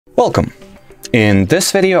Welcome! In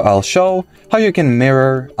this video I'll show how you can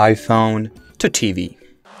mirror iPhone to TV.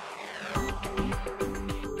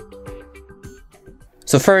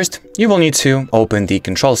 So first, you will need to open the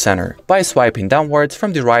control center by swiping downwards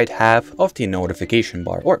from the right half of the notification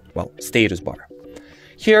bar, or, well, status bar.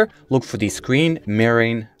 Here, look for the screen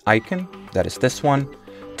mirroring icon, that is this one,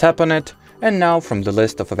 tap on it, and now from the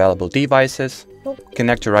list of available devices,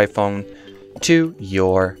 connect your iPhone to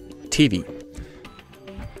your TV.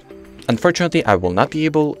 Unfortunately, I will not be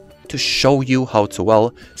able to show you how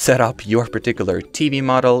to, set up your particular TV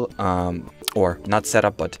model, or not set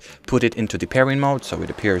up, but put it into the pairing mode, so it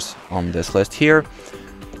appears on this list here.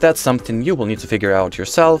 That's something you will need to figure out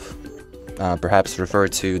yourself. Perhaps refer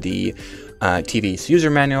to the TV's user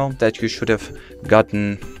manual that you should have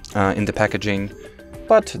gotten in the packaging,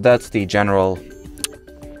 but that's the general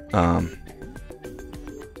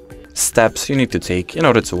steps you need to take in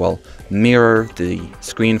order to, mirror the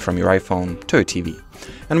screen from your iPhone to your TV.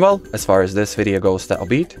 And as far as this video goes, that'll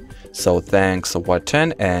be it. So thanks for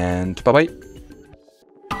watching, and bye-bye.